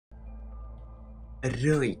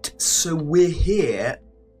Right, so we're here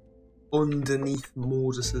underneath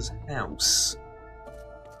Mordus's house.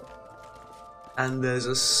 And there's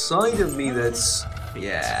a side of me that's...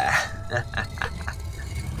 yeah.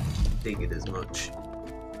 Figured as much.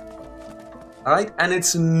 Alright, and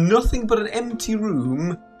it's nothing but an empty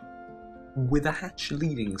room with a hatch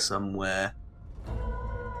leading somewhere.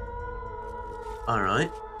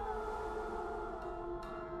 Alright.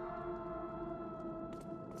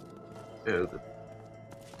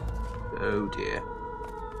 Oh dear.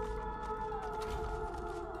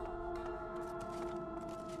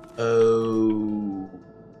 Oh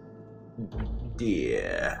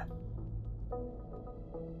dear.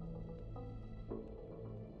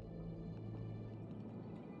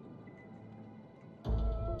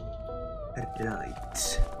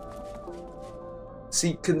 Right.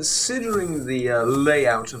 See, considering the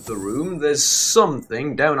layout of the room, there's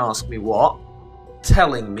something, don't ask me what,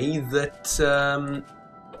 telling me that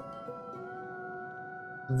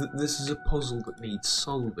this is a puzzle that needs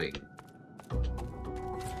solving.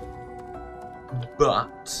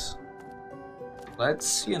 But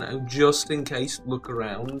let's, you know, just in case, look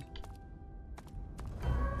around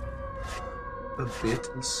a bit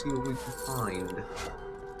and see what we can find.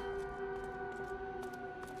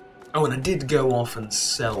 Oh, and I did go off and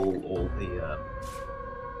sell all the,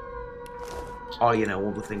 oh, you know,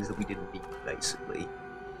 all the things that we didn't need, basically.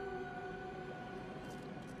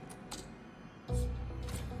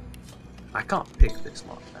 I can't pick this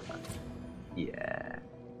lock, can I? Yeah.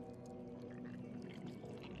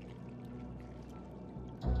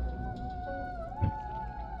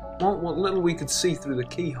 Well, what little we could see through the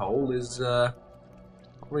keyhole is, not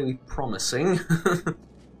really promising.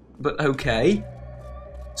 But okay.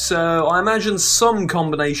 So, I imagine some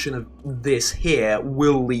combination of this here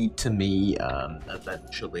will lead to me,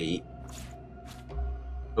 eventually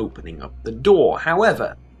opening up the door.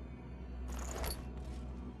 However...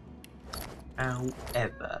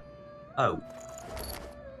 oh.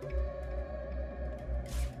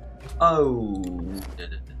 Oh,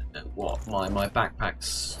 no. What? My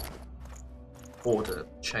backpack's order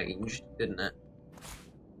changed, didn't it?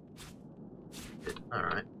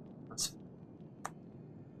 Alright. That's...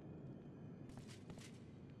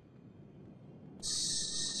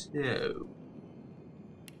 so...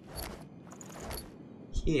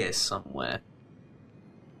 here somewhere.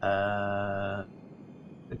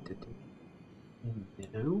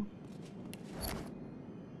 No?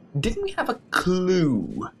 Didn't we have a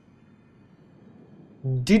clue?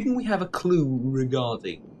 Didn't we have a clue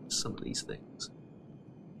regarding some of these things?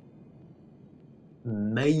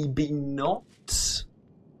 Maybe not?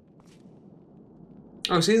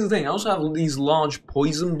 Oh, see, here's the thing. I also have these large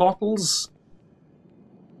poison bottles.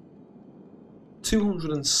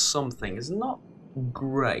 200 and something is not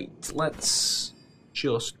great. Let's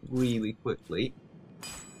just really quickly...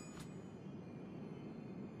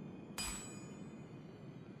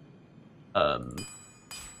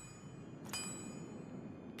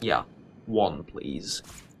 yeah, one please.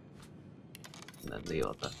 And then the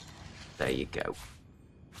other. There you go.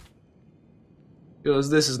 Because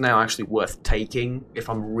this is now actually worth taking if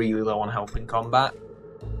I'm really low on health in combat.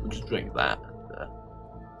 I'll just drink that. And,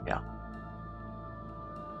 yeah.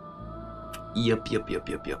 Yup.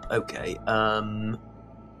 Okay,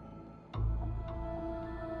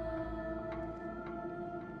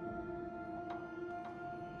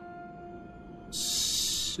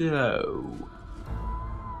 so...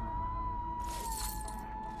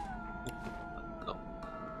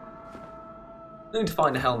 I need to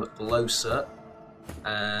find a helmet for Losa,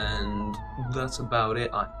 and that's about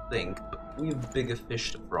it, I think. But we have bigger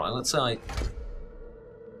fish to fry. Let's say...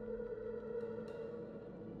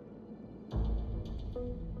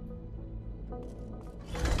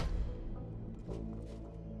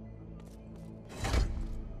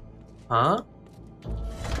 huh?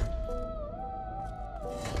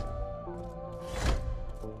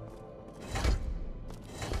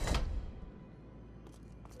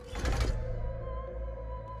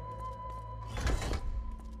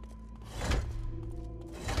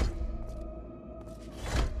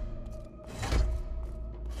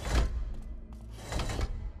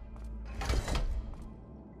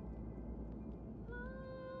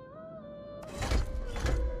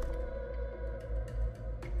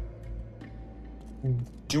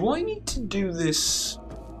 Do I need to do this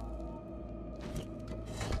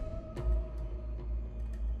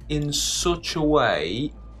in such a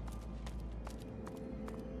way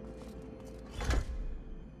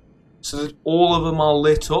so that all of them are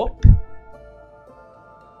lit up?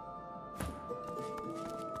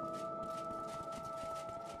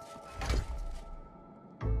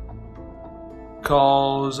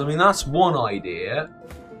 Because, I mean, that's one idea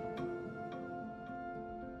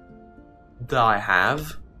that I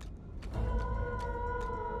have.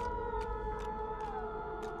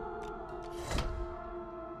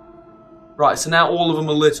 Right, so now all of them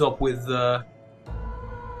are lit up with,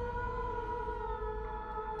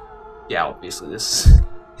 yeah, obviously this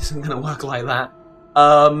isn't going to work like that.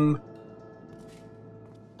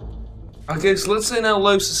 Okay, so let's say now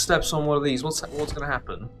Losa steps on one of these. What's going to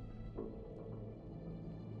happen?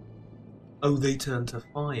 Oh, they turn to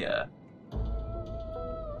fire.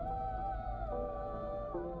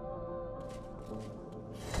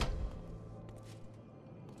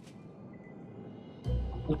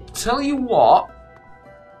 Well, tell you what.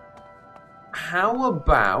 How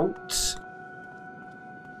about...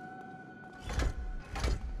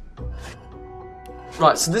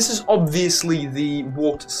 Right, so this is obviously the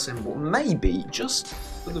water symbol. Maybe, just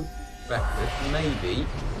for the record, maybe...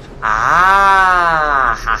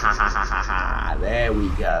 Ah! Ha ha ha ha ha ha! There we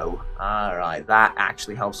go. Alright, that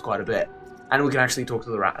actually helps quite a bit. And we can actually talk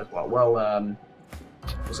to the rat as well. Well,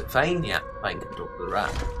 was it Fane? Yeah, Fane can talk to the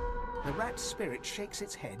rat. The rat's spirit shakes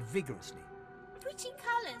its head vigorously. Pretty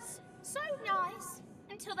colours. So nice.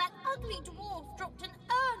 Until that ugly dwarf dropped an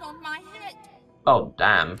urn on my head. Oh,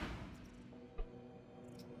 damn.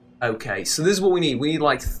 Okay, so this is what we need. We need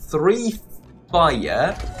like 3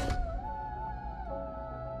 fire.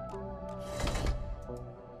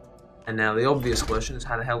 And now the obvious question is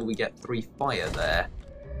how the hell do we get 3 fire there?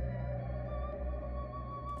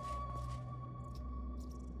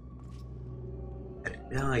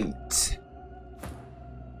 Right.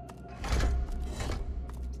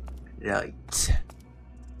 Right.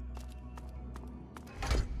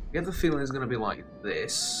 I get the feeling it's going to be like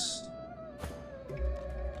this.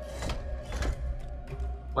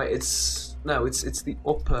 Wait, it's... No, it's the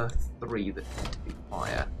upper 3 that need to be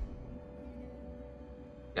fire.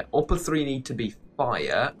 Yeah, upper 3 need to be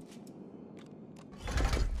fire.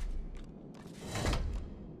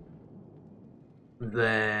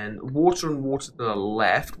 Then water and water to the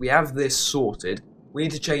left. We have this sorted. We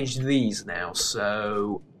need to change these now,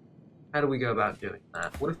 so... How do we go about doing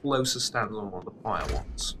that? What if Losa stands on one of the fire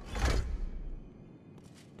ones?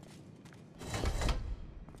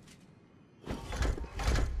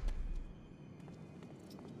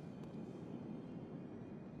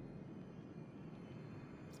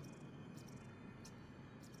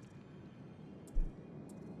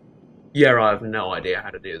 Yeah, I have no idea how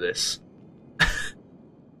to do this.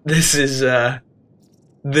 This is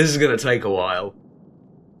gonna take a while.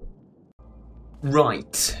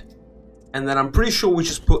 Right. And then I'm pretty sure we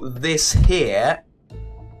just put this here.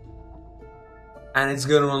 And it's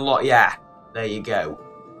gonna unlock, yeah, there you go.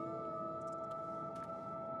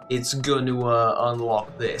 It's gonna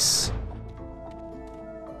unlock this.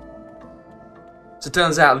 So it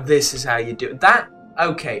turns out this is how you do it. That,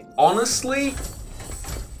 okay, honestly,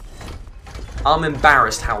 I'm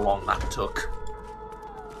embarrassed how long that took.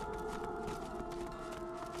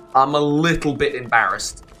 I'm a little bit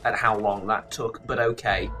embarrassed at how long that took, but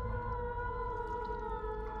okay.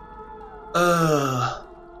 Oh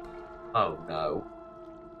no.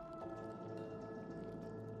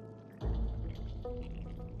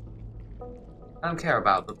 I don't care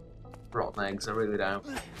about the rotten eggs, I really don't.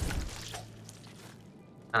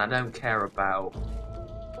 And I don't care about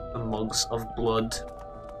the mugs of blood.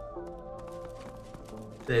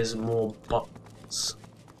 There's more buttons.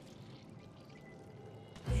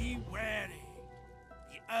 Be wary.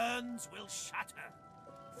 The urns will shatter.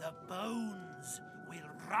 The bones will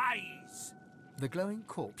rise. The glowing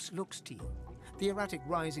corpse looks to you. The erratic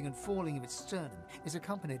rising and falling of its sternum is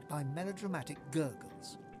accompanied by melodramatic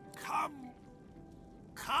gurgles. Come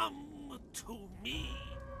to me.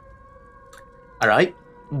 Alright,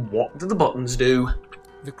 what do the buttons do?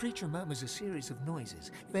 The creature murmurs a series of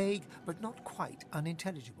noises, vague but not quite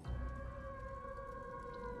unintelligible.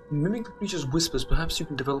 Mimic the creature's whispers, perhaps you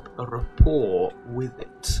can develop a rapport with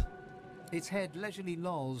it. Its head leisurely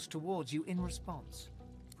lolls towards you in response.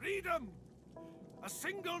 Freedom! A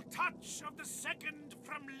single touch of the second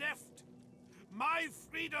from left. My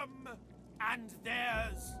freedom and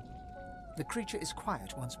theirs. The creature is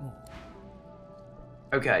quiet once more.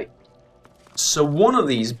 Okay, so one of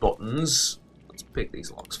these buttons... Let's pick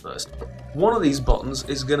these locks first. One of these buttons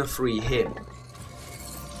is going to free him.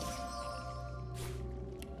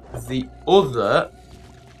 The other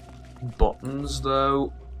buttons,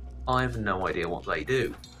 though, I have no idea what they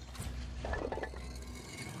do.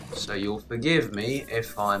 So you'll forgive me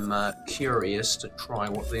if I'm curious to try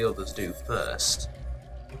what the others do first.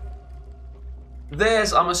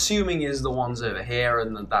 Theirs, I'm assuming, is the ones over here,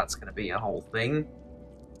 and that's going to be a whole thing.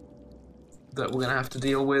 that we're gonna have to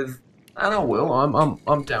deal with, and I will.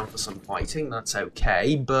 I'm down for some fighting. That's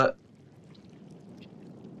okay. But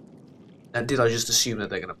did I just assume that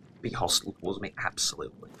they're gonna be hostile towards me?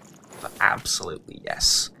 Absolutely, but absolutely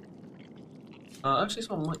yes. Actually,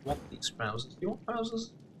 so I might want these trousers. Do you want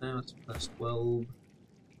trousers? No, it's plus 12.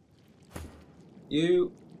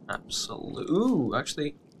 You absolutely. Ooh,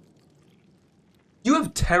 actually, you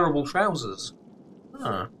have terrible trousers.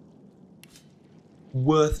 Huh.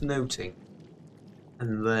 Worth noting.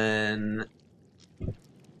 And then...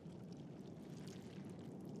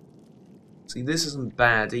 See, this isn't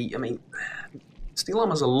bad. I mean, steel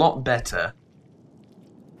armor's a lot better.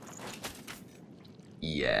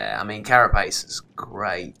 Yeah, I mean, carapace is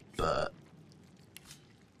great, but...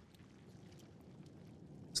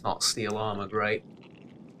 it's not steel armor great.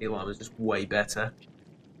 Steel armor is just way better.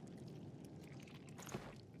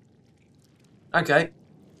 Okay.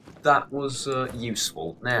 That was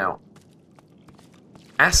useful. Now,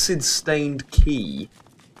 acid-stained key.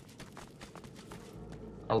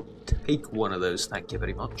 I'll take one of those, thank you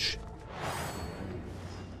very much.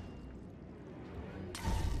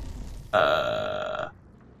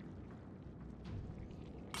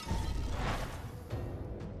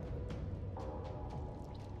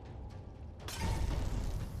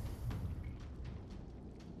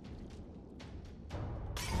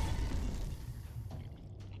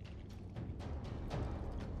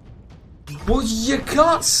 Well, you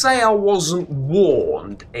can't say I wasn't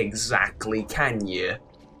warned exactly, can you?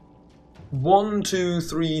 1, 2,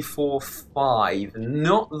 3, 4, 5.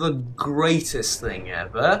 Not the greatest thing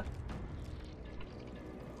ever.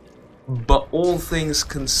 But all things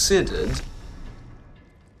considered,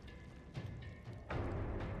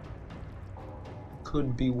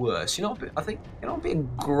 could be worse. You know, I think it would be a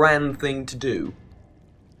grand thing to do.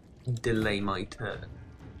 Delay my turn.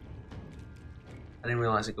 I didn't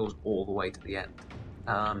realise it goes all the way to the end.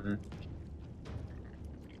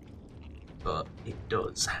 But it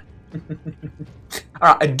does.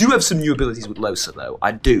 Alright, I do have some new abilities with Losa, though.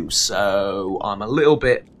 I do, so I'm a little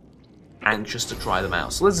bit anxious to try them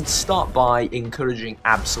out. So let's start by encouraging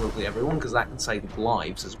absolutely everyone, because that can save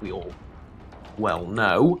lives, as we all well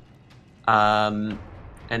know. And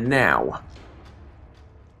now,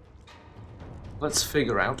 let's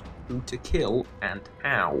figure out who to kill and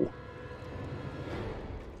how.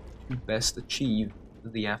 Best achieve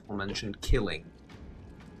the aforementioned killing.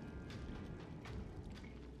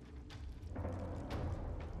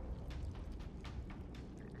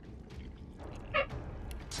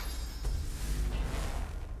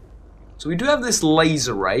 So we do have this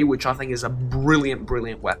laser ray, which I think is a brilliant,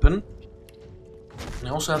 brilliant weapon. And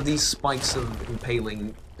I also have these spikes of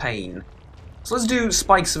impaling pain. So let's do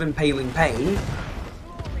spikes of impaling pain.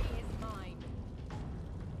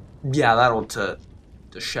 Yeah, that ought to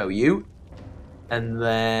show you. And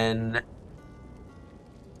then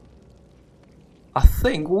I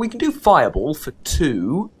think, well, we can do fireball for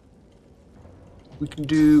 2. We can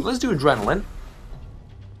do, let's do adrenaline,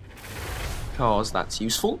 because that's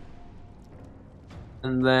useful.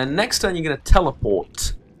 And then next turn you're going to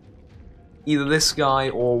teleport either this guy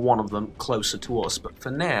or one of them closer to us. But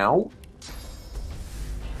for now,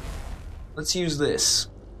 let's use this.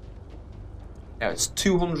 Yeah, it's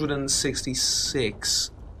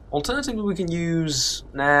 266. Alternatively, we can use...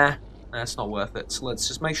 Nah, that's not worth it. So let's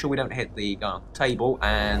just make sure we don't hit the guy on the table,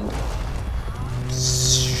 and...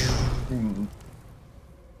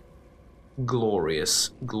 Glorious.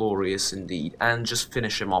 Glorious indeed. And just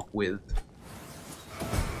finish him off with...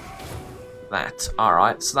 that.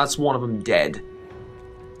 Alright, so that's one of them dead.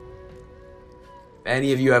 If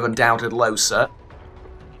any of you ever doubted Losa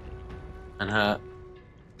and her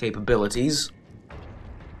capabilities,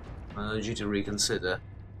 I urge you to reconsider.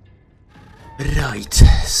 Right,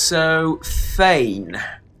 so Thane.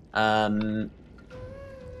 Out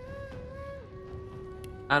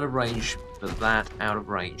of range for that, out of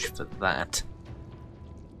range for that.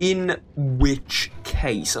 In which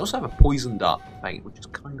case, I also have a poison dart for Thane, which is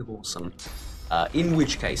kind of awesome. In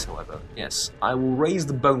which case, however, yes, I will raise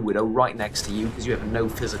the Bone Widow right next to you because you have no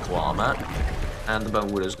physical armor, and the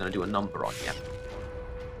Bone Widow is going to do a number on you.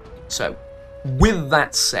 So, with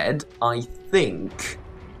that said, I think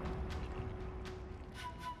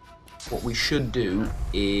what we should do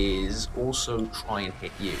is also try and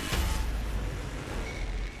hit you.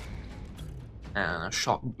 And a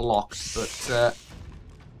shot blocked, but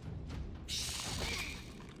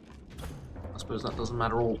I suppose that doesn't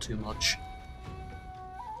matter all too much.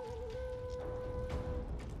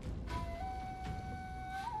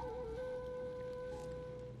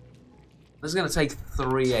 This is going to take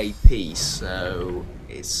 3 AP, so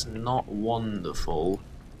it's not wonderful.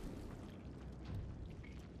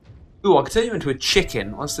 Ooh, I could turn you into a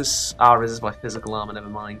chicken. What's this? Ah, resist by physical armor, never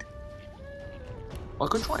mind. Well,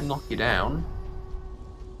 I could try and knock you down.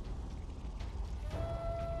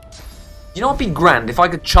 You know what'd be grand? If I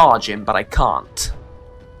could charge him, but I can't.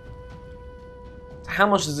 How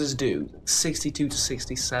much does this do? 62 to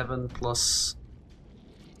 67 plus...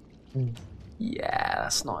 Yeah,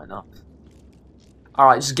 that's not enough.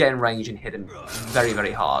 Alright, just get in range and hit him very,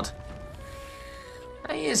 very hard.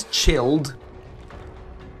 He is chilled.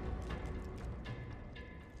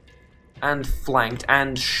 And flanked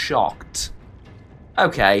and shocked.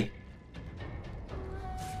 Okay.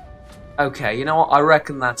 Okay, you know what? I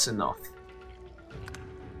reckon that's enough.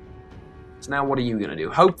 So now what are you going to do?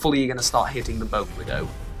 Hopefully you're going to start hitting the boat widow.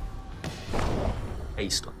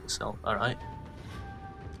 Haste on yourself, alright.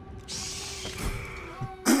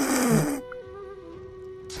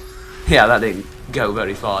 Yeah, that didn't go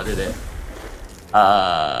very far, did it?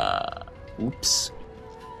 Oops.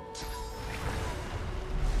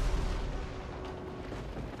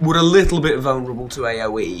 We're a little bit vulnerable to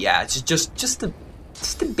AoE, yeah, just a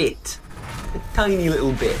bit. A tiny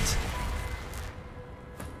little bit.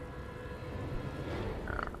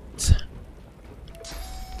 Alright.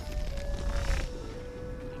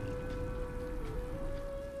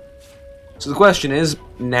 So the question is,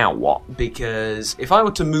 now what? Because if I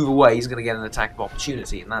were to move away, he's going to get an attack of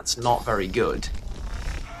opportunity, and that's not very good.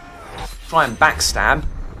 Try and backstab.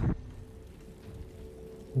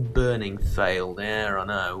 Burning failed. There, I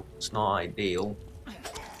know. It's not ideal.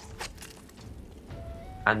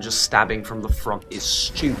 And just stabbing from the front is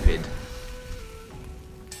stupid.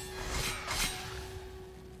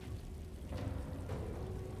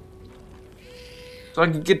 So I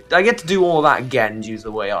get to do all of that again due to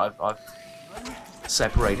the way I've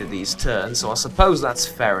separated these turns, so I suppose that's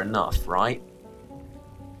fair enough, right?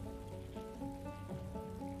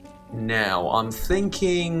 Now, I'm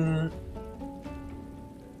thinking...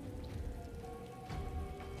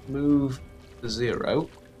 Move to 0.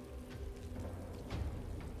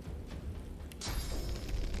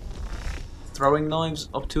 Throwing knives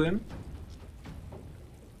up to him?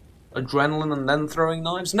 Adrenaline and then throwing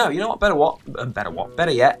knives? No, you know what?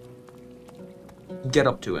 Better yet. Get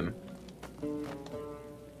up to him.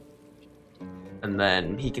 And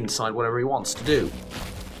then he can decide whatever he wants to do.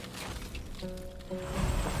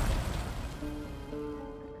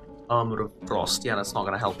 Armor of Frost. Yeah, that's not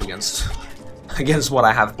going to help against against what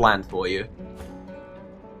I have planned for you.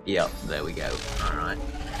 Yep, there we go. Alright.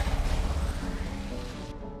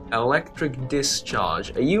 Electric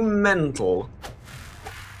Discharge. Are you mental?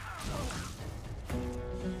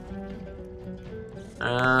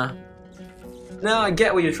 No, I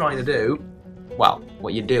get what you're trying to do. Well,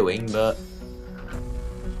 what you're doing, but...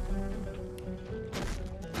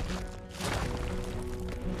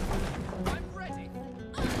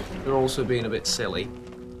 You're also being a bit silly.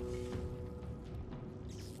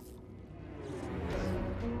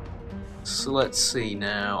 So let's see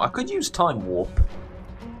now. I could use Time Warp.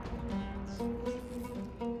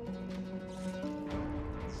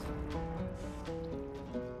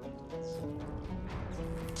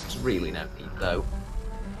 There's really no need, though.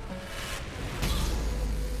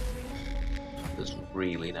 There's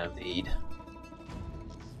really no need.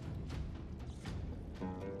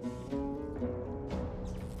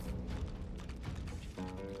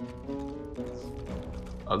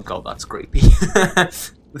 Oh god, that's creepy.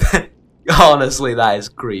 Honestly, that is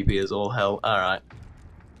creepy as all hell. Alright.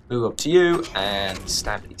 Move up to you, and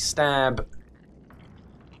stabbity stab.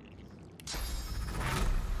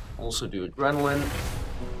 Also do adrenaline.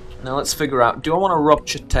 Now let's figure out, do I want to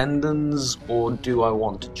rupture tendons, or do I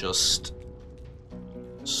want to just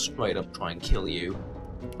straight up try and kill you?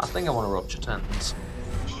 I think I want to rupture tendons.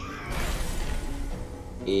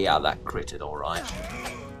 Yeah, that critted alright.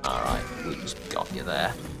 Alright, we just got you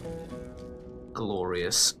there.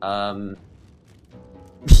 Glorious.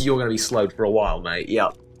 You're gonna be slowed for a while, mate.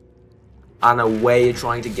 Yep. I know where you're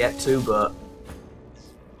trying to get to, but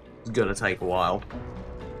it's gonna take a while.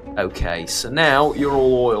 Okay, so now you're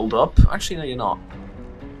all oiled up. Actually, no, you're not.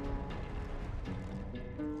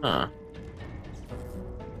 Huh.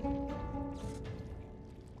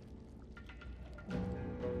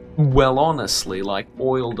 Well, honestly, like,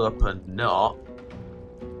 oiled up and not.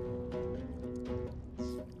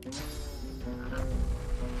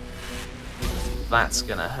 That's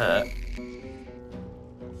gonna hurt.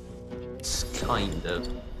 It's kind of.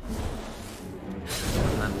 And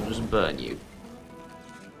then we'll just burn you.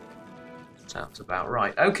 Sounds about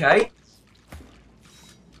right. Okay.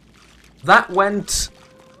 That went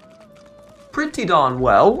pretty darn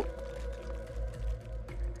well.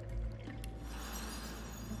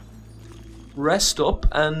 rest up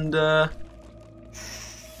and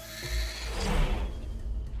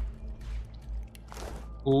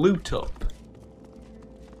loot up.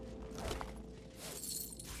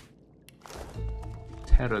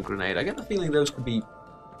 Terror grenade. I get the feeling those could be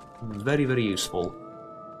very, very useful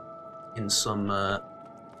in some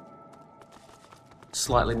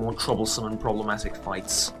slightly more troublesome and problematic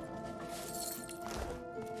fights.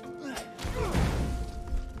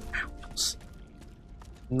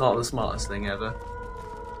 Not the smartest thing ever.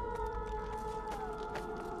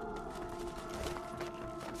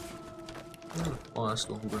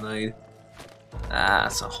 Firestorm grenade. Ah,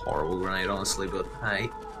 that's a horrible grenade, honestly, but hey.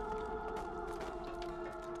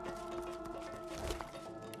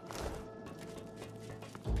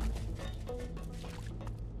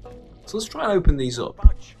 So let's try and open these up.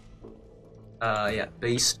 Yeah,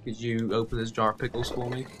 Beast, could you open this jar of pickles for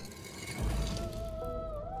me?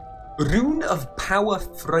 Rune of Power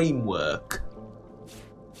Framework.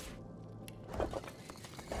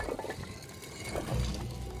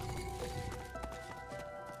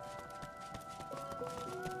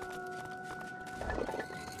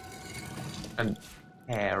 And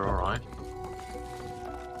air, alright.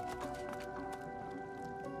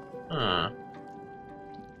 Huh.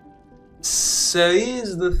 So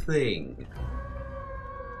here's the thing.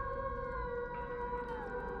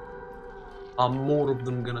 Are more of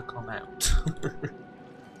them gonna come out?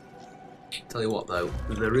 Tell you what though,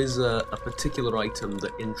 there is a particular item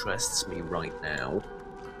that interests me right now,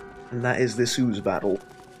 and that is this ooze battle.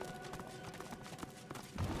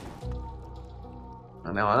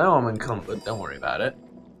 And now I know I'm encumbered, don't worry about it.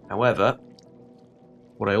 However,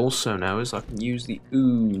 what I also know is I can use the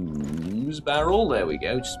ooze barrel. There we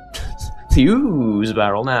go. Just the ooze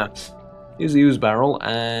barrel now. Use the ooze barrel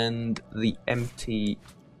and the empty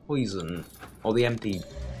poison, or the empty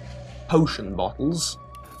potion bottles,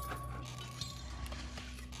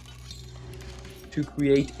 to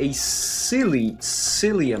create a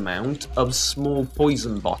silly amount of small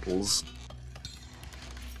poison bottles.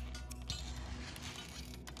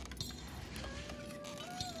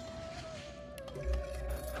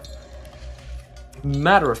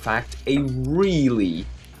 Matter of fact, a really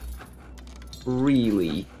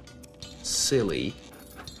silly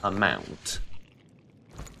amount.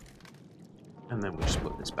 And then we just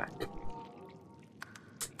put this back.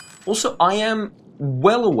 Also, I am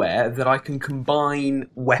well aware that I can combine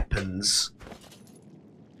weapons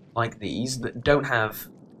like these that don't have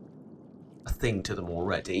a thing to them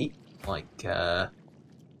already. Like, pretty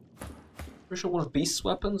sure one of Beast's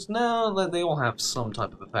weapons? No, they all have some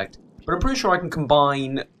type of effect. But I'm pretty sure I can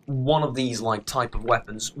combine one of these like type of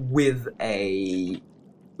weapons with a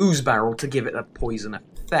ooze barrel to give it a poison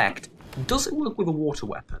effect. Does it work with a water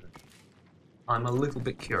weapon? I'm a little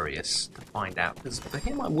bit curious to find out, because for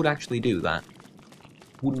him I would actually do that.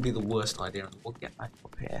 Wouldn't be the worst idea, and we'll get back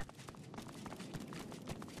up here.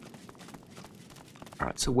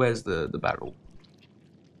 Alright, so where's the barrel?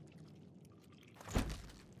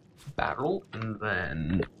 Barrel, and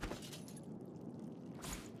then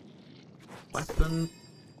weapon.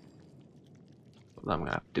 But I'm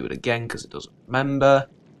gonna have to do it again because it doesn't remember.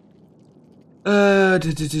 Where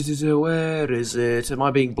is it? Am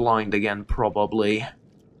I being blind again? Probably.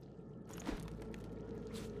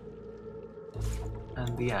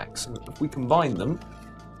 And the axe. And if we combine them,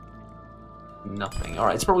 nothing.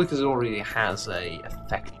 Alright, it's probably because it already has a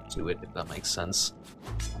effect to it, if that makes sense.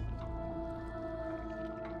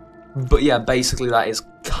 But yeah, basically that is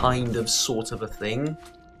kind of sort of a thing.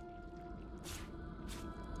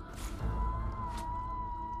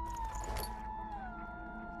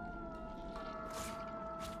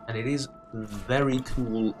 And it is very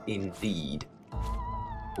cool indeed.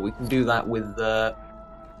 But we can do that with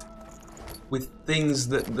things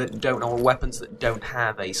that don't, or weapons that don't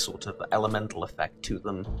have a sort of elemental effect to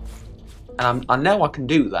them. And I know I can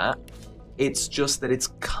do that. It's just that it's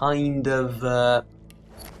kind of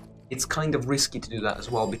risky to do that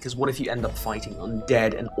as well, because what if you end up fighting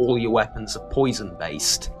undead and all your weapons are poison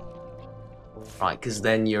based? Right, because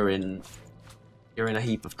then you're in a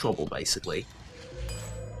heap of trouble basically.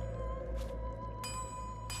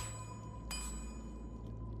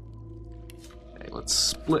 Let's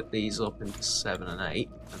split these up into 7 and 8,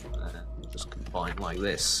 and then just combine like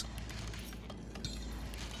this.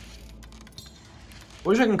 I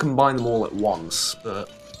wish I can combine them all at once,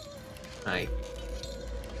 but hey.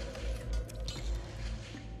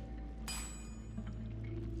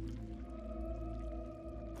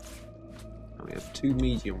 And we have 2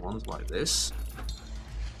 medium ones like this,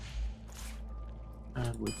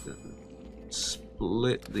 and we can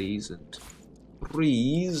split these into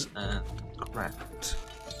 3s and craft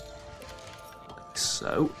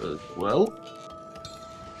so as well.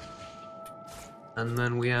 And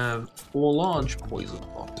then we have 4 large poison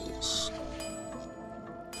bottles.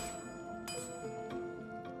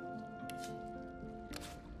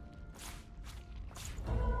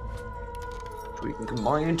 Which we can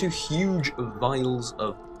combine into huge vials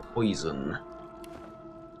of poison.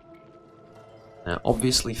 Now,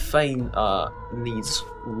 obviously, Fane needs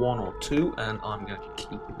 1 or 2, and I'm going to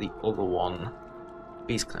keep the other one.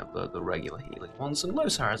 Beast can have the regular healing ones, and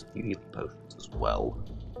Losar has a few healing potions as well.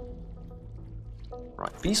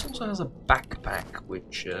 Right, Beast also has a backpack,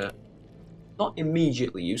 which not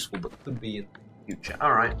immediately useful, but could be in the future.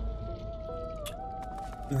 Alright.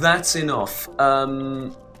 That's enough.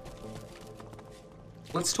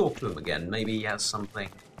 Let's talk to him again. Maybe he has something.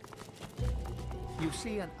 You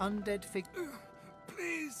see an undead figure.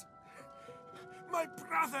 Please, my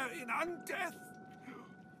brother in undeath,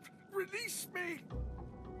 release me.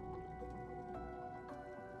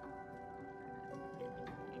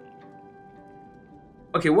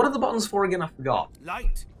 Okay, what are the buttons for again? I forgot.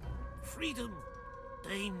 Light, freedom,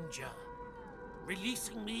 danger.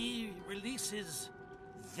 Releasing me releases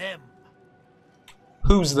them.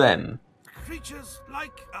 Who's them? Creatures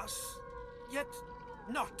like us, yet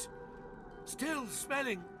not. Still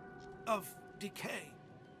smelling of decay.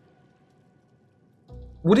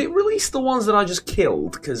 Would it release the ones that I just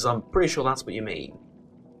killed? Because I'm pretty sure that's what you mean.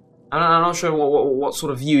 I'm not sure what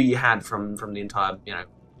sort of view you had from the entire, you know...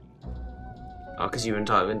 because you were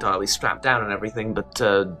entirely strapped down and everything, but,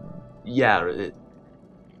 yeah,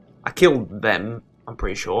 I killed them, I'm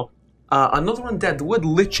pretty sure. Another undead, the word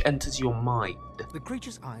lich enters your mind. The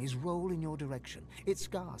creature's eyes roll in your direction. Its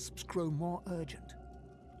gasps grow more urgent.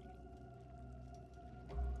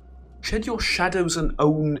 Shed your shadows and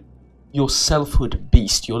own your selfhood,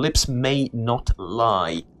 beast. Your lips may not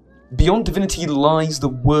lie. Beyond divinity lies the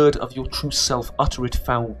word of your true self. Utter it,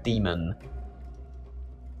 foul demon.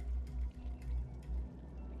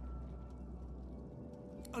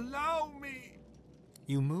 Allow me.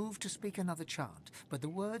 You move to speak another chant, but the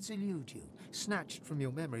words elude you, snatched from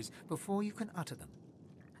your memories before you can utter them.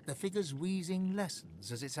 The figure's wheezing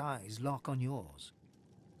lessens as its eyes lock on yours.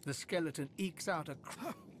 The skeleton ekes out a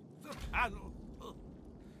cry. The panel.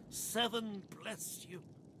 7 bless you.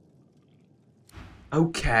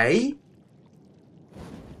 Okay.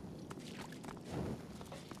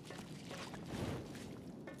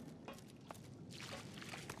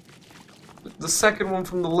 The second one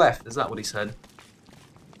from the left, is that what he said?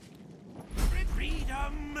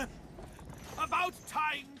 Freedom! About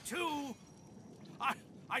time, too!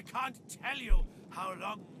 I can't tell you how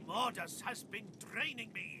long Mordas has been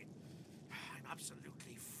draining me. I'm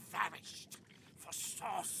absolutely famished for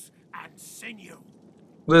sauce and sinew.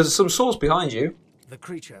 There's some sauce behind you. The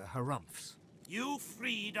creature harumphs. You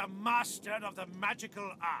freed a master of the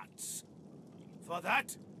magical arts. For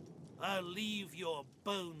that, I'll leave your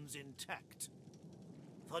bones intact.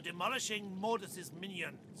 For demolishing Mordas's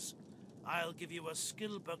minions, I'll give you a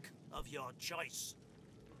skill book of your choice.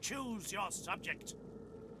 Choose your subject.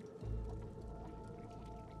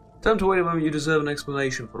 Time to wait a moment, you deserve an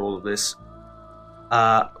explanation for all of this.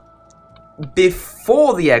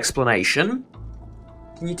 Before the explanation,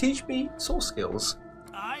 can you teach me source skills?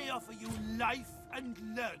 I offer you life and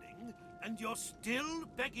learning, and you're still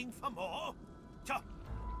begging for more?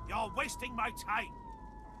 You're wasting my time.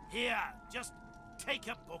 Here, just take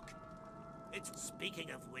a book. It's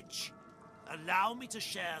speaking of which, allow me to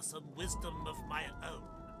share some wisdom of my own.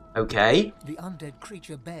 Okay. The undead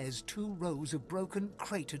creature bears 2 rows of broken,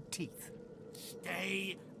 cratered teeth.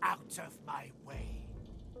 Stay out of my way.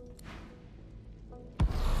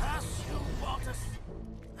 Curse you, Mordas,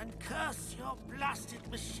 and curse your blasted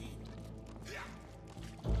machine.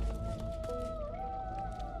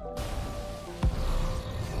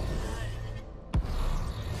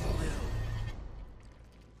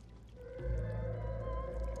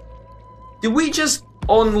 Did we just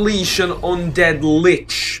unleash an undead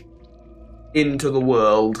lich into the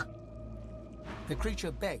world? The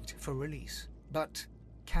creature begged for release, but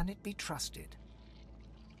can it be trusted?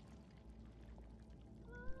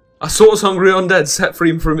 A source-hungry undead set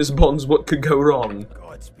free from his bonds, what could go wrong?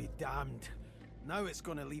 Gods be damned. Now it's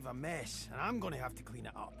gonna leave a mess, and I'm gonna have to clean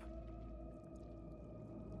it up.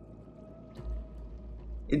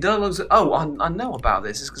 It does. Oh, I know about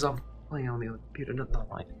this. It's because I'm playing on the other computer, not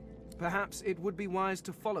right. Perhaps it would be wise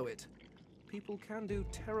to follow it. People can do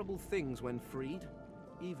terrible things when freed,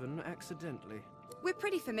 even accidentally. We're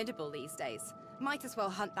pretty formidable these days. Might as well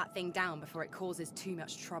hunt that thing down before it causes too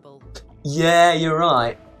much trouble. Yeah, you're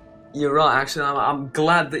right. You're right. Actually, I'm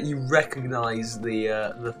glad that you recognise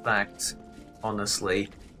the fact. Honestly.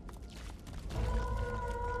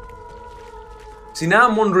 See, now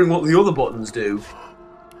I'm wondering what the other buttons do.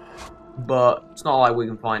 But it's not like we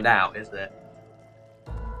can find out, is it?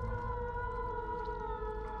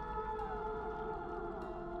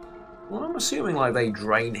 Well, I'm assuming like they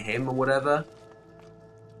drain him or whatever.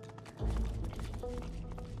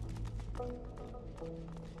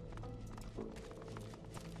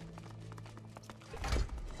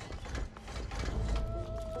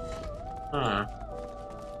 Huh.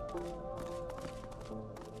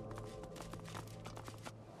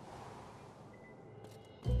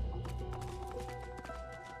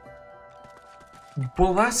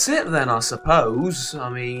 Well, that's it then, I suppose. I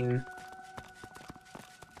mean...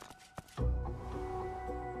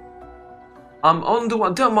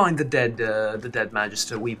 don't mind the dead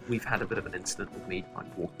Magister. We've had a bit of an incident with me trying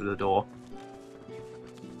to walk through the door.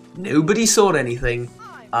 Nobody saw anything.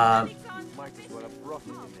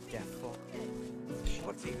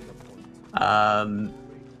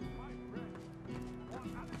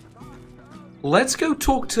 Let's go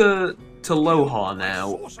talk to Lohar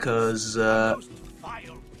now, because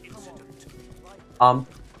I'm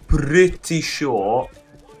pretty sure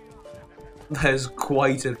there's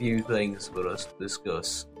quite a few things for us to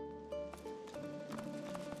discuss.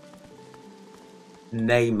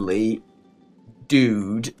 Namely,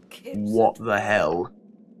 dude, what the hell?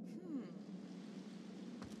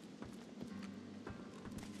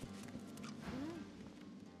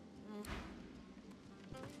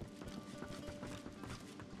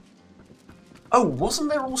 Oh,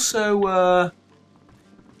 wasn't there also,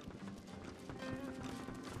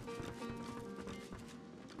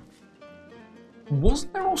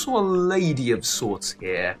 wasn't there also a lady of sorts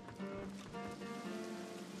here?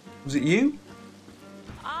 Was it you?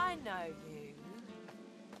 I know you.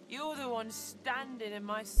 You're the one standing in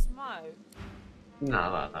my smoke.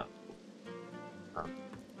 No.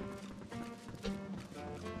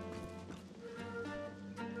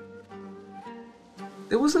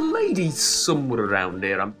 There was a lady somewhere around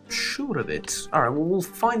here, I'm sure of it. Alright, well, we'll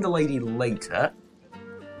find the lady later.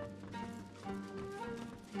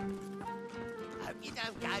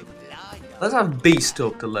 Let's have Beast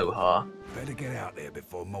talk to Lohar. Better get out there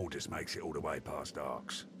before Mordus makes it all the way past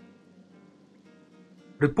Arx.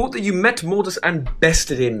 Report that you met Mordus and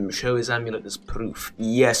bested him. Show his amulet as proof.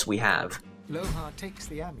 Yes, we have. Lohar takes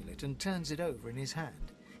the amulet and turns it over in his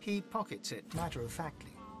hand. He pockets it matter-of-factly.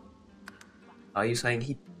 Are you saying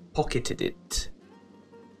he pocketed it?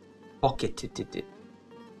 Pocketed it.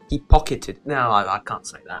 He pocketed. No, I can't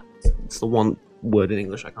say that. It's the one word in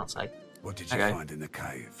English I can't say. What did you find in the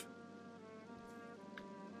cave?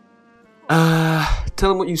 Tell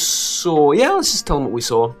them what you saw. Yeah, let's just tell them what we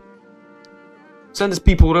saw. Send his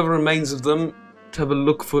people whatever remains of them to have a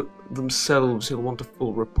look for themselves. He'll want a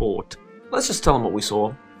full report. Let's just tell them what we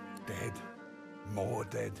saw. Dead. More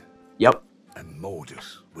dead. Yep. And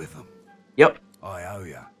Mordus with them. Yep. I owe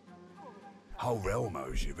you. Whole realm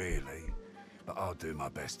owes you, really. But I'll do my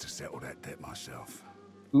best to settle that debt myself.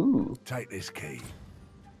 Ooh. Take this key.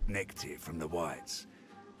 Nicked it from the Whites.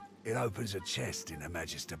 It opens a chest in the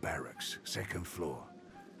Magister Barracks, 2nd floor.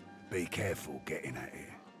 Be careful getting at it.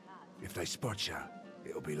 If they spot you,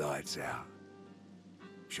 it'll be lights out.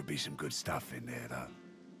 Should be some good stuff in there, though.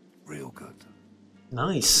 Real good.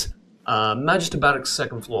 Nice. Magister Barracks,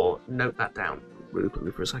 2nd floor. Note that down really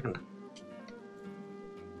quickly for a second.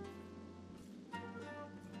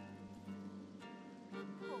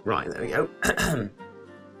 Right, there we go.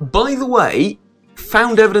 By the way,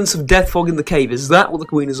 found evidence of death fog in the cave. Is that what the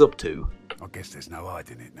Queen is up to? I guess there's no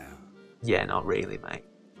hiding it now. Yeah, not really, mate.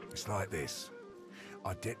 It's like this.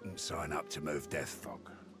 I didn't sign up to move death fog.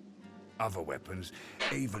 Other weapons,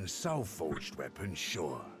 even soul-forged weapons,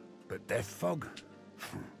 sure. But death fog?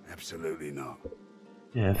 Absolutely not.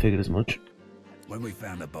 Yeah, I figured as much. When we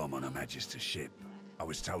found the bomb on a Magister ship, I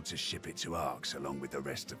was told to ship it to Arx along with the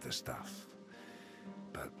rest of the stuff.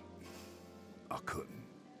 But I couldn't.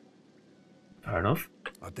 Fair enough.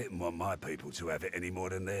 I didn't want my people to have it any more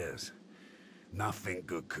than theirs. Nothing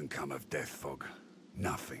good can come of death fog.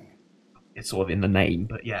 Nothing. It's sort of in the name,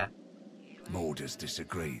 but yeah. Mordus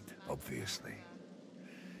disagreed, obviously.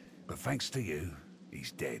 But thanks to you,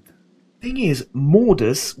 he's dead. Thing is,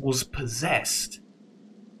 Mordus was possessed.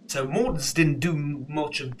 So Mordus didn't do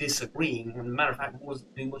much of disagreeing. As a matter of fact, Mordus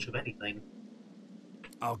didn't do much of anything.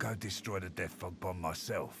 I'll go destroy the death fog bomb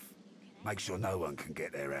myself. Make sure no one can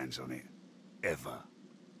get their hands on it. Ever.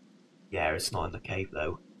 Yeah, it's not in the cave,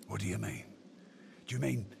 though. What do you mean? Do you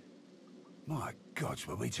mean... My gods,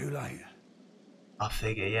 were we too late? I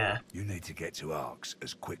figure, yeah. You need to get to Arx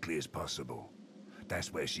as quickly as possible.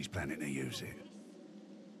 That's where she's planning to use it.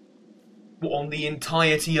 What, on the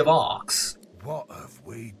entirety of Arx? What have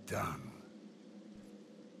we done?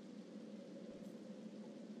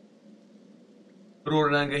 Roar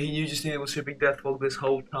in anger, he knew Justinian was shipping Deathfog this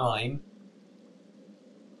whole time.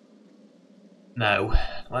 No,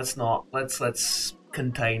 let's not. Let's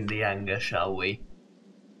contain the anger, shall we?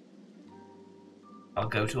 I'll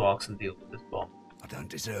go to Arx and deal with this bomb. I don't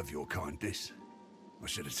deserve your kindness. I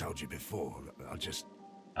should have told you before. I just...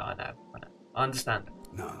 I know. I understand.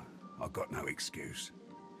 No, I've got no excuse.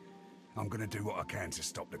 I'm gonna do what I can to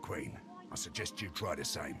stop the Queen. I suggest you try the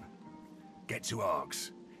same. Get to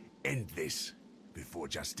Arx. End this before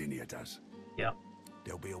Justinia does. Yeah.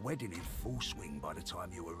 There'll be a wedding in full swing by the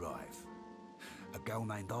time you arrive. A girl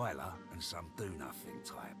named Isla and some do-nothing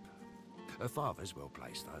type. Her father's well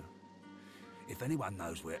placed, though. If anyone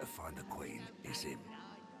knows where to find the Queen, it's him.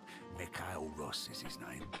 Mikhail Ross is his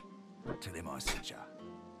name. Tell him I sent ya.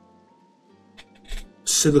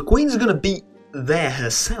 So the Queen's gonna be there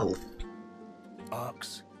herself?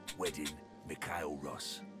 Arx, wedding, Mikhail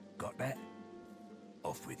Ross. Got that?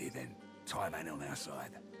 Off with you then. Time ain't on our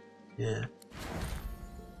side. Yeah.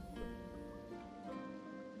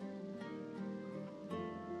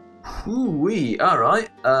 Ooh-wee, alright.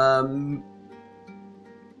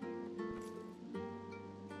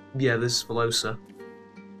 Yeah, this is Velosa.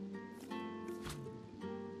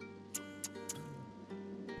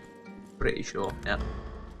 Pretty sure, yeah.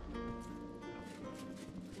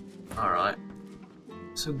 Alright.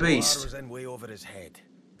 So Beast. Was in way over his head.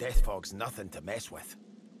 Deathfog's nothing to mess with.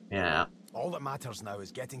 Yeah. All that matters now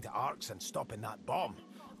is getting to Arx and stopping that bomb.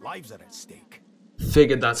 Lives are at stake.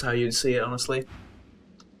 Figured that's how you'd see it, honestly.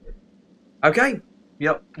 Okay.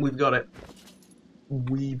 Yep, we've got it.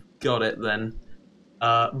 We've got it then.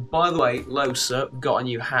 By the way, Losa, got a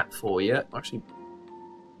new hat for you. Actually,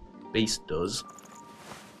 Beast does.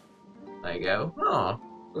 There you go. Oh,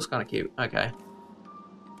 looks kind of cute. Okay.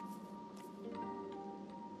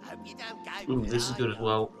 Ooh, this is good as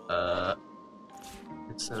well.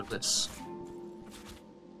 Instead of this.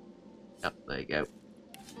 Yep, there you go.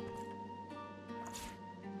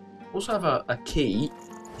 Also have a key.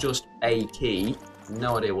 Just a key.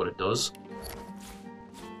 No idea what it does.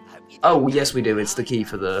 Oh, yes we do. It's the key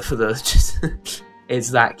for the it's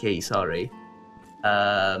that key, sorry.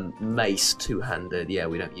 Mace, two-handed. Yeah,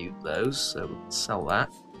 we don't use those, so we'll sell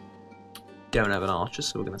that. Don't have an archer,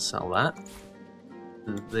 so we're going to sell that.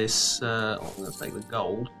 And this, I'm going to take the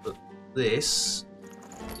gold, but this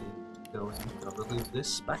is going to leave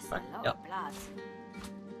this backpack. Yep.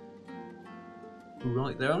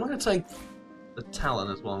 Right there. I'm going to take the talon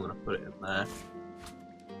as well. I'm going to put it in there.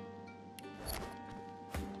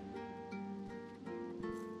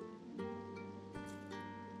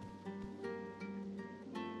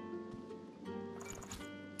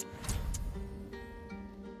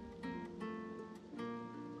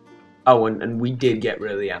 Oh, and we did get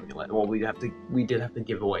rid of the amulet. Well, we did have to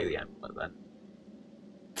give away the amulet then.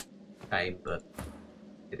 Okay, but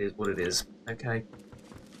it is what it is. Okay.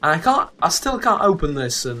 And I still can't open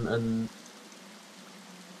this and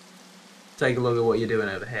take a look at what you're doing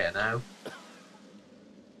over here now.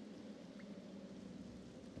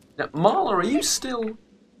 Now, Marla, are you still?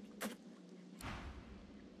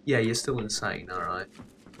 Yeah, you're still insane. All right.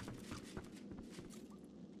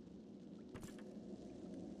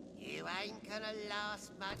 You ain't gonna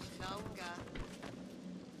last much longer.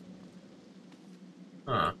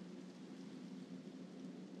 Huh.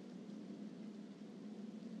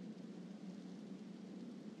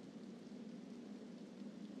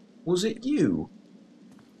 Was it you?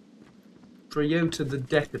 Treyota the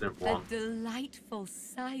Decadent one. A delightful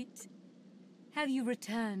sight. Have you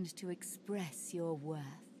returned to express your worth?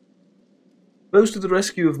 Most of the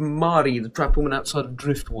rescue of Mari, the trap woman outside of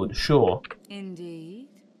Driftwood, sure. Indeed.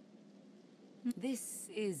 This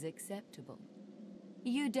is acceptable.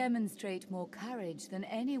 You demonstrate more courage than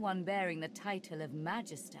anyone bearing the title of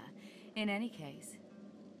Magister, in any case.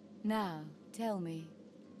 Now, tell me,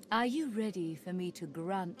 are you ready for me to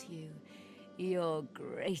grant you your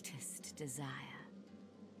greatest desire?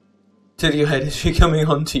 Till your head is she coming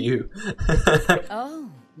on to you.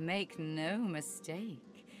 Oh, make no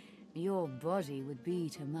mistake. Your body would be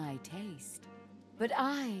to my taste. But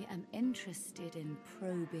I am interested in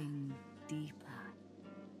probing deeper.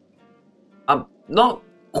 I'm not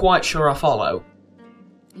quite sure I follow.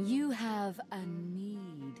 You have a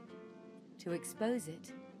need. To expose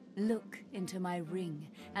it, look into my ring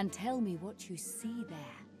and tell me what you see there.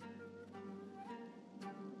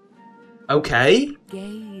 Okay.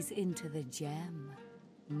 Gaze into the gem,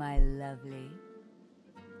 my lovely.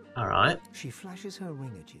 Alright. She flashes her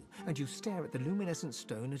ring at you, and you stare at the luminescent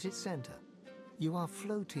stone at its center. You are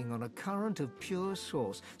floating on a current of pure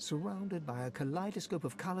source, surrounded by a kaleidoscope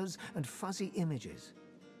of colors and fuzzy images.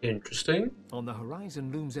 Interesting. On the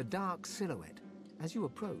horizon looms a dark silhouette, As you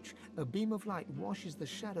approach, a beam of light washes the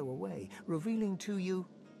shadow away, revealing to you...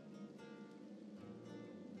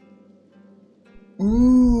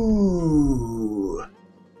 Ooh.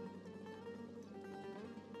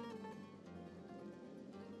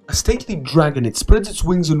 A stately dragon, it spreads its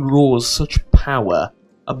wings and roars such power.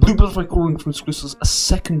 A blue butterfly crawling from its crystals, a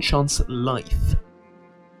second chance at life.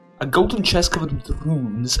 A golden chest covered with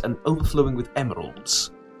runes and overflowing with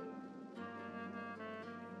emeralds.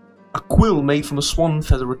 A quill made from a swan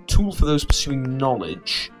feather, a tool for those pursuing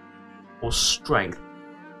knowledge. Or strength.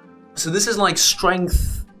 So this is like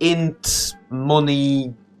strength, int,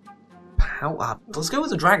 money, power. Let's go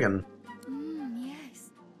with the dragon.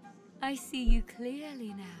 Yes. I see you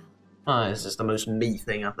clearly now. Ah, this is the most me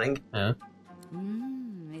thing, I think. Yeah.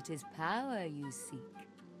 It is power you seek.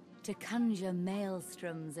 To conjure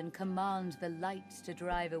maelstroms and command the light to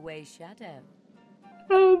drive away shadow.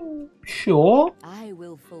 Sure. I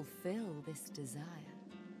will fulfill this desire.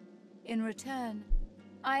 In return,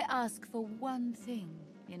 I ask for one thing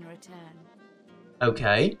in return.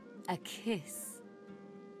 Okay. A kiss.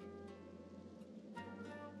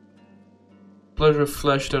 Pleasure of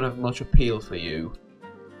flesh don't have much appeal for you.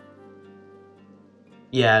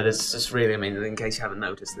 Yeah, this is really, I mean, in case you haven't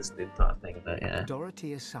noticed this the entire thing, but yeah.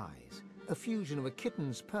 Dorothea sighs, a fusion of a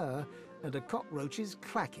kitten's purr and a cockroach's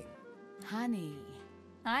clacking. Honey,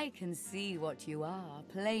 I can see what you are,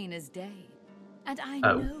 plain as day. And I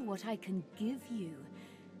know what I can give you.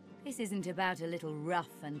 This isn't about a little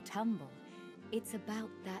rough and tumble. It's about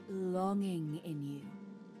that longing in you.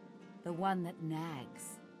 The one that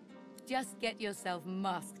nags. Just get yourself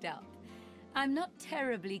masked up. I'm not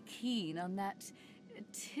terribly keen on that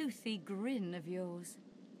toothy grin of yours.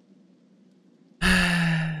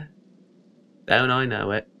 Don't I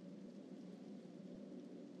know it?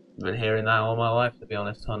 I've been hearing that all my life, to be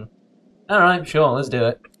honest, hon. Alright, sure, let's do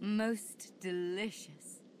it. Most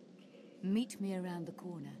delicious. Meet me around the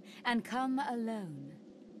corner, and come alone.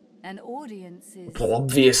 An audience is... Well,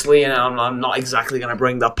 obviously, you know, I'm not exactly going to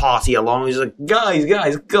bring the party along. He's like,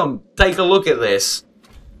 guys, come, take a look at this.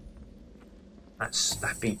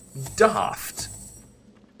 That'd be daft.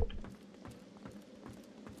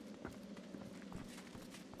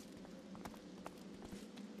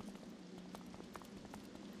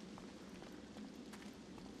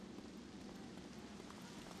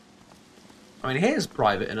 I mean, here's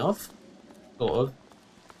private enough, sort of.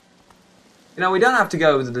 You know, we don't have to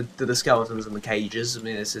go to the skeletons and the cages. I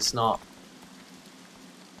mean, it's not,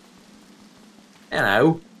 you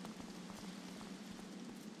know,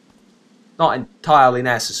 not entirely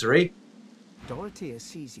necessary. Dorothea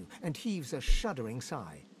sees you and heaves a shuddering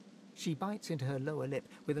sigh. She bites into her lower lip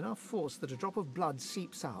with enough force that a drop of blood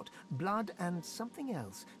seeps out. Blood and something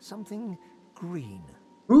else. Something green.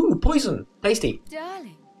 Ooh, poison. Tasty.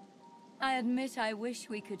 Darling, I admit I wish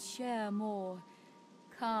we could share more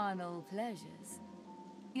carnal pleasures.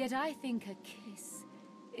 Yet I think a kiss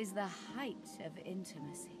is the height of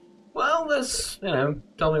intimacy. Well, there's, you know,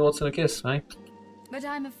 tell me what's in a kiss, eh? But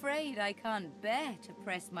I'm afraid I can't bear to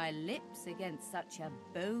press my lips against such a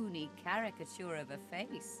bony caricature of a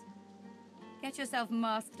face. Get yourself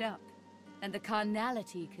masked up, and the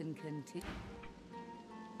carnality can continue.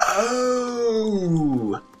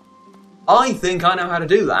 Oh! I think I know how to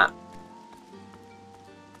do that.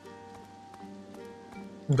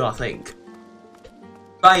 I think.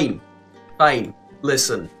 Fine.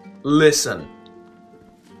 Listen.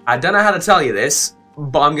 I don't know how to tell you this,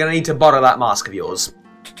 but I'm gonna need to borrow that mask of yours.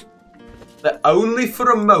 But only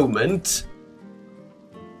for a moment.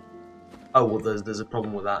 Oh, well, there's a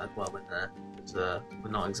problem with that as well in there. We're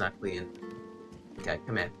not exactly in... Okay,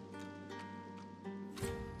 come here.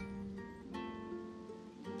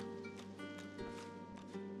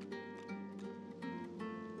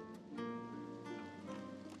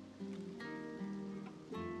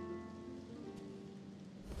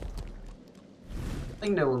 I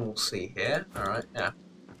think no one will see here. Alright, yeah.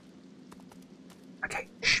 Okay,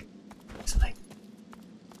 shh. Listening.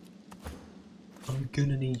 I'm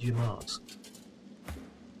gonna need your mask.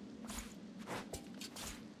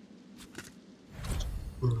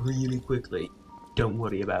 Really quickly. Don't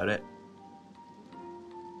worry about it.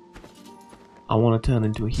 I want to turn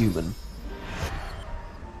into a human.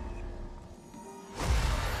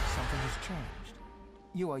 Something has changed.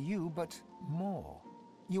 You are you, but more.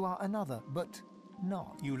 You are another, but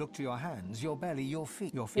not. You look to your hands, your belly, your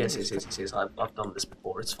feet, your fingers. Yes. I've done this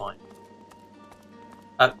before. It's fine.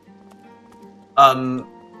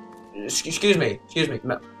 Excuse me,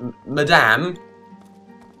 Madame.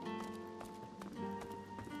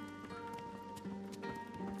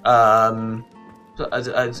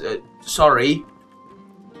 Sorry.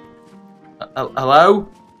 Hello?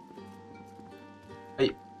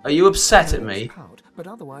 Are you upset at me? Pout, but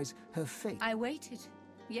otherwise, her face. I waited,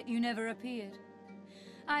 yet you never appeared.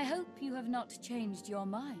 I hope you have not changed your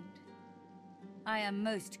mind. I am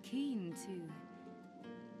most keen to.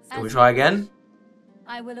 Can we try again?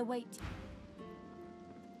 I will await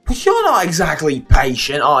you. You're not exactly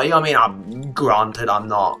patient, are you? I mean, granted, I'm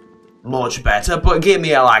not much better, but give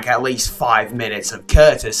me, like, at least 5 minutes of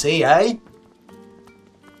courtesy, eh?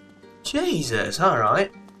 Jesus,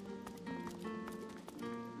 alright.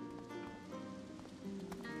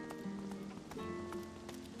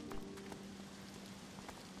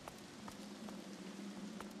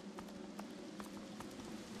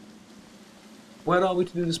 Where are we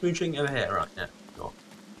to do the smooching? Over here, right, yeah. Sure.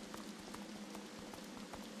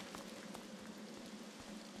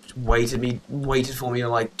 Just waited for me in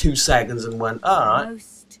like 2 seconds and went, alright.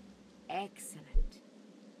 Most excellent.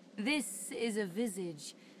 This is a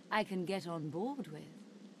visage I can get on board with.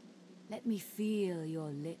 Let me feel your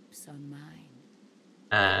lips on mine.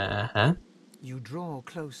 Uh-huh. You draw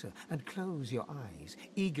closer and close your eyes,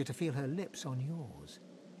 eager to feel her lips on yours.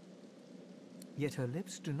 Yet her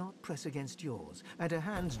lips do not press against yours, and her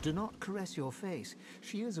hands do not caress your face.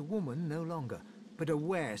 She is a woman no longer, but a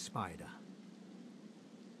were-spider.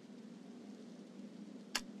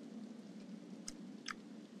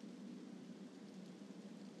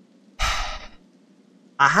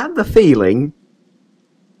 I had the feeling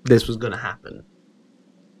this was going to happen.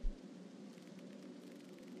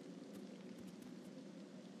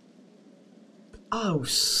 Oh,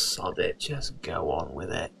 sod it. Just go on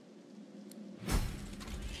with it.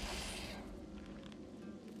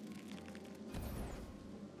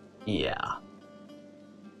 Yeah.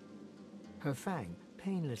 Her fang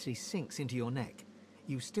painlessly sinks into your neck.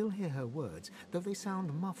 You still hear her words, though they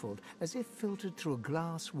sound muffled, as if filtered through a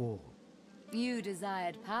glass wall. You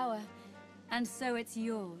desired power, and so it's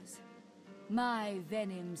yours. My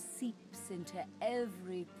venom seeps into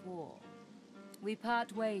every pore. We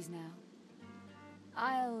part ways now.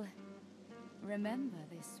 I'll remember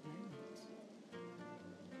this moment.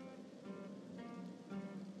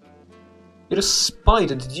 You're a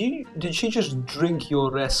spider. Did she just drink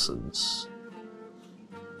your essence?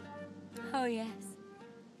 Oh yes.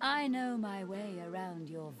 I know my way around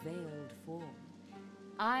your veiled form.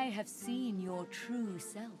 I have seen your true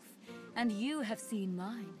self, and you have seen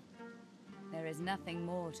mine. There is nothing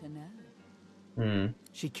more to know.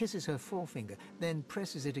 She kisses her forefinger, then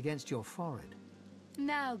presses it against your forehead.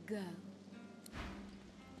 Now go.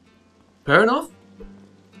 Fair enough.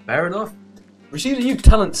 Fair enough. Receive a new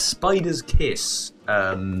talent, Spider's Kiss.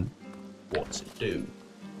 What's it do?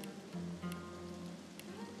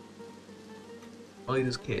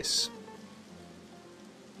 Spider's Kiss.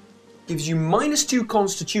 Gives you -2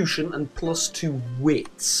 Constitution and +2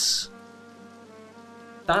 Wits.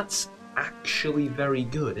 That's actually very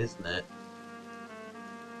good, isn't it?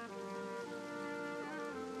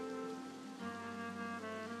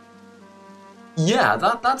 Yeah,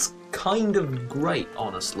 that's kind of great,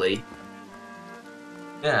 honestly.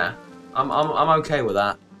 Yeah, I'm okay with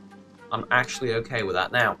that. I'm actually okay with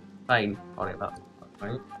that. Now, Fane, sorry about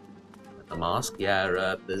the mask.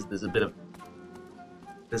 Yeah, there's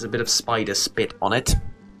a bit of spider spit on it,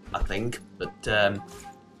 I think, but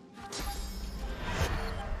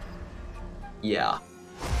yeah.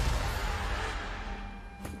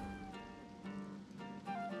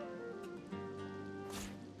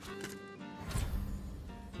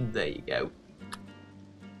 There you go.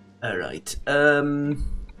 Alright,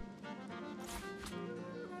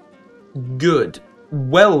 good.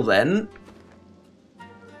 Well then,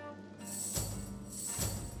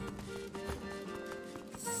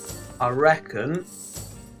 I reckon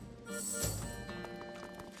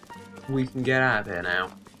we can get out of here now.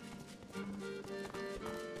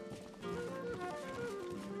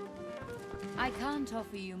 I can't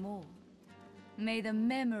offer you more. May the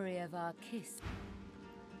memory of our kiss.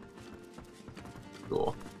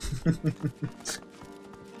 Sure.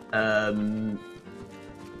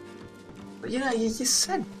 But yeah, you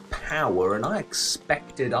said power, and I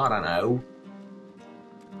expected, I don't know,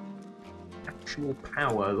 actual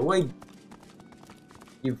power. The way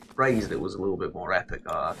you phrased it was a little bit more epic,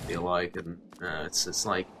 I feel like, and it's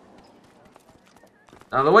like...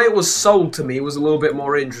 Now, the way it was sold to me was a little bit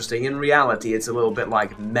more interesting. In reality, it's a little bit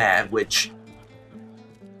like meh, which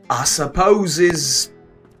I suppose is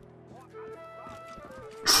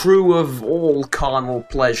true of all carnal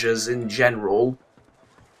pleasures in general.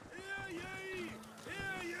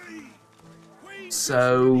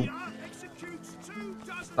 So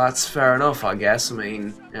that's fair enough, I guess. I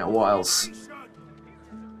mean, yeah, what else?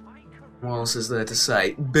 What else is there to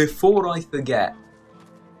say? Before I forget,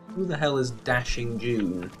 who the hell is Dashing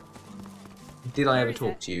June? Did I ever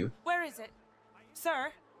talk to you? Where is it?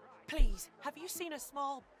 Sir, please, have you seen a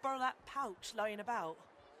small burlap pouch lying about?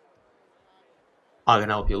 I can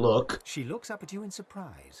help you look. She looks up at you in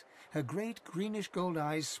surprise. Her great greenish gold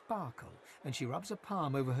eyes sparkle, and she rubs a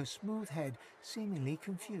palm over her smooth head, seemingly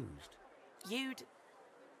confused.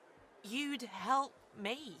 You'd help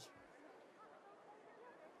me?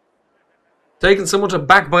 Taken somewhat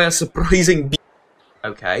aback by a surprising...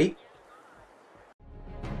 Okay.